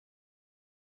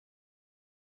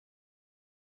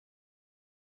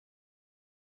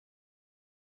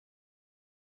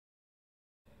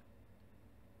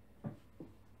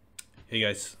Hey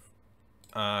guys,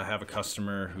 I have a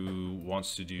customer who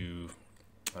wants to do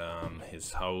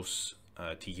his house,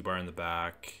 tiki bar in the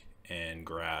back, and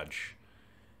garage.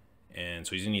 And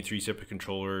so he's gonna need three separate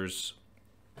controllers,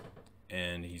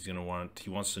 and he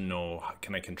wants to know,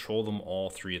 can I control them all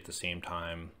three at the same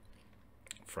time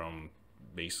from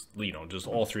basically, just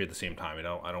all three at the same time. I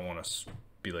don't want to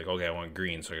be like, okay, I want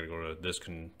green, so I gotta go to this,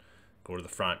 go to the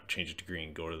front, change it to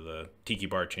green, go to the tiki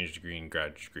bar, change it to green,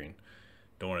 garage green.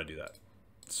 Don't want to do that.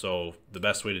 So the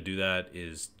best way to do that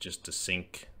is just to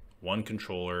sync one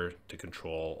controller to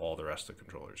control all the rest of the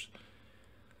controllers.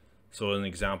 So an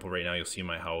example right now, you'll see in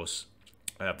my house,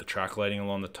 I have the track lighting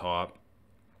along the top.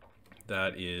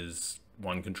 That is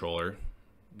one controller.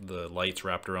 The lights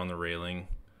wrapped around the railing,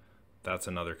 that's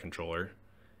another controller.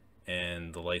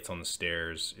 And the lights on the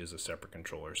stairs is a separate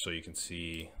controller. So you can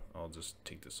see, I'll just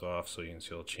take this off so you can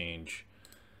see I'll change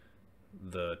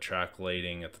the track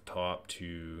lighting at the top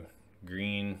to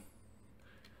green,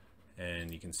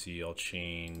 and you can see I'll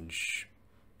change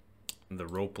the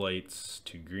rope lights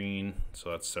to green,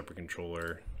 so that's a separate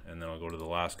controller. And then I'll go to the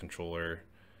last controller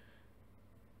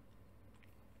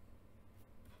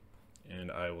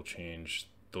and I will change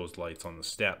those lights on the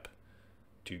step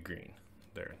to green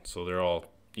there. So they're all,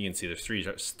 you can see there's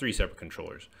three separate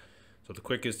controllers. So the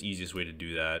quickest, easiest way to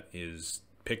do that is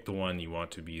pick the one you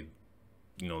want to be,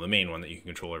 the main one that you can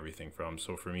control everything from.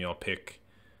 So for me, I'll pick,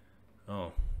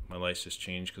 oh, my lights just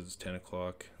changed because it's 10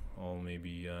 o'clock. I'll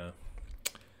maybe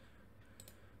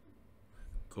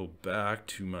go back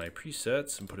to my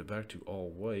presets and put it back to all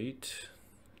white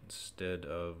instead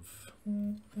of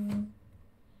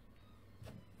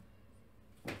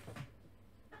I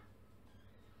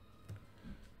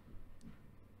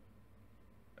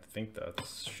think that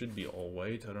should be all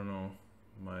white. I don't know,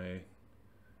 my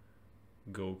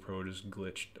GoPro just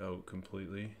glitched out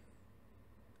completely.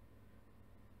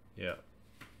 Yeah.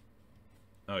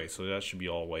 Okay, so that should be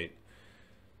all white.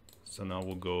 So now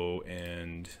we'll go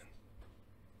and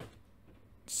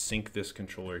sync this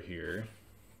controller here.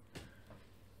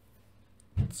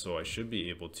 So I should be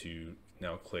able to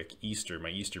now click Easter, my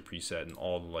Easter preset, and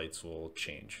all the lights will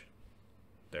change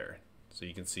there. So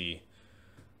you can see,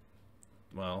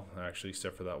 well, actually,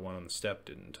 except for that one on the step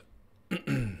didn't.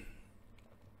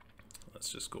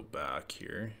 Let's just go back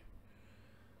here.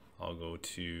 I'll go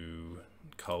to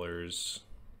colors.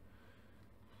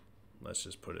 Let's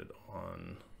just put it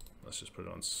on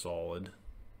solid.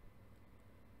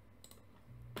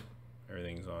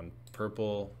 Everything's on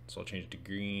purple, so I'll change it to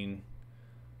green.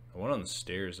 The one on the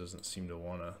stairs doesn't seem to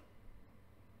want to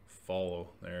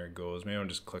follow. There it goes. Maybe I'm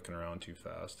just clicking around too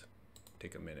fast.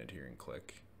 Take a minute here and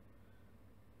click.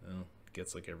 Well, it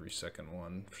gets like every second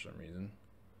one for some reason.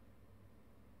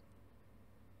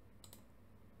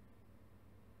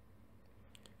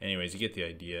 Anyways, you get the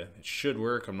idea. It should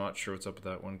work. I'm not sure what's up with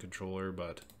that one controller,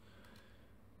 but,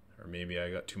 or maybe I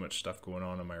got too much stuff going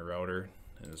on my router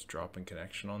and it's dropping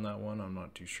connection on that one. I'm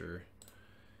not too sure.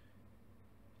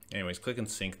 Anyways, click and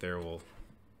sync there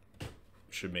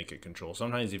should make it control.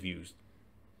 Sometimes if you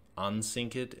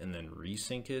unsync it and then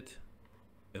resync it,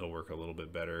 it'll work a little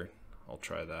bit better. I'll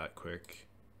try that quick.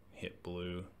 Hit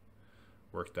blue.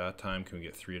 Worked that time. Can we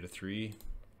get 3 out of 3?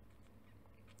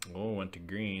 Oh, went to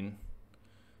green.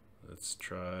 Let's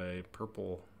try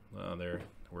purple. Oh, there,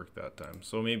 worked that time.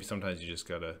 So maybe sometimes you just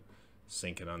gotta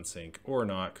sync and unsync, or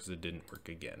not, because it didn't work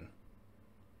again.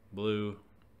 Blue,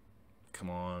 come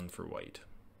on for white.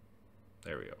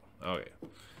 There we go. Okay,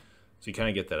 so you kind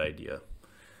of get that idea.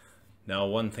 Now,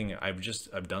 one thing I've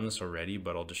done this already,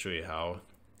 but I'll just show you how.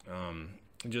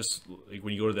 Just like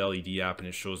when you go to the LED app and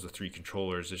it shows the 3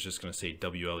 controllers, it's just going to say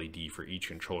WLED for each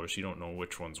controller, so you don't know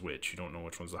which one's which. You don't know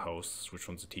which one's the house, which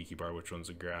one's the tiki bar, which one's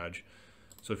the garage.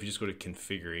 So if you just go to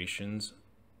configurations,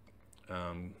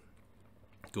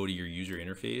 go to your user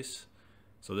interface.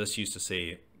 So this used to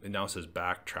say, it now says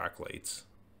back track lights.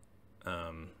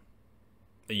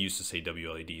 It used to say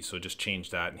WLED, so just change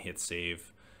that and hit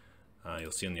save. You'll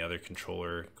see on the other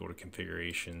controller, go to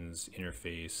configurations,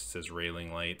 interface, it says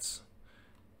railing lights.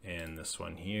 And this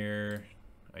one here,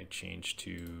 I changed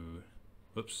to,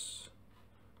 whoops,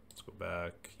 let's go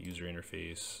back, user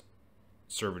interface,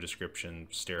 server description,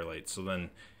 stair lights. So then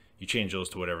you change those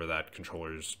to whatever that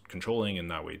controller's controlling,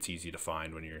 and that way it's easy to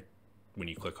find when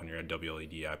you click on your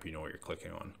WLED app, you know what you're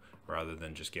clicking on, rather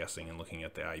than just guessing and looking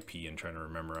at the IP and trying to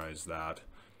memorize that.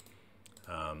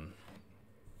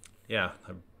 Yeah,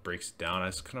 that breaks it down. I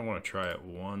just kind of want to try it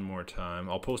one more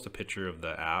time. I'll post a picture of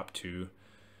the app too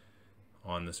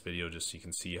on this video, just so you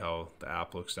can see how the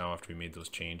app looks now after we made those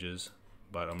changes.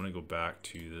 But I'm going to go back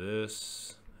to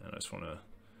this, and I just want to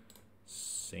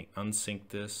unsync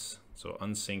this So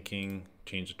unsyncing,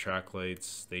 change the track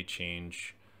lights, they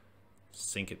change,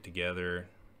 sync it together.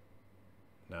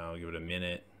 Now give it a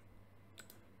minute,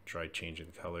 try changing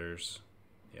the colors.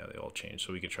 Yeah, they all change.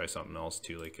 So we could try something else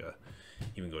too, like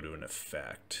even go to an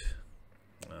effect.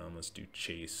 Let's do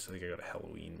chase. I think I got a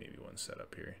Halloween maybe one set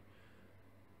up here.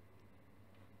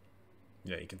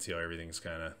 Yeah, you can see how everything's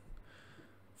kind of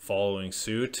following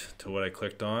suit to what I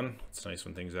clicked on. It's nice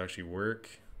when things actually work.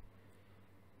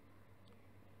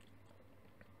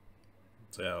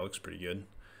 So yeah, it looks pretty good.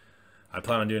 I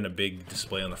plan on doing a big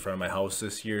display on the front of my house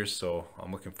this year, so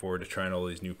I'm looking forward to trying all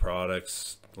these new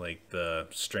products like the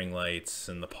string lights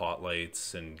and the pot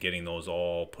lights and getting those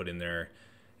all put in there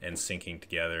and syncing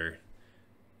together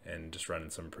and just running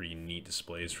some pretty neat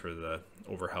displays for the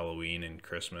over Halloween and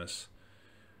Christmas.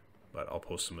 But I'll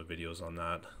post some videos on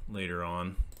that later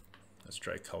on. Let's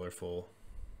try colorful.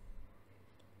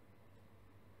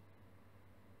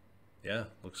 Yeah,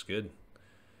 looks good.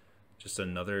 Just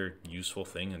another useful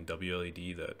thing in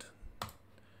WLED that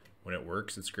when it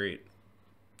works, it's great.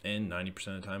 And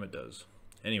 90% of the time it does.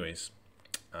 Anyways,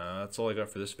 that's all I got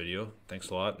for this video. Thanks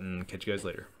a lot and catch you guys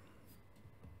later.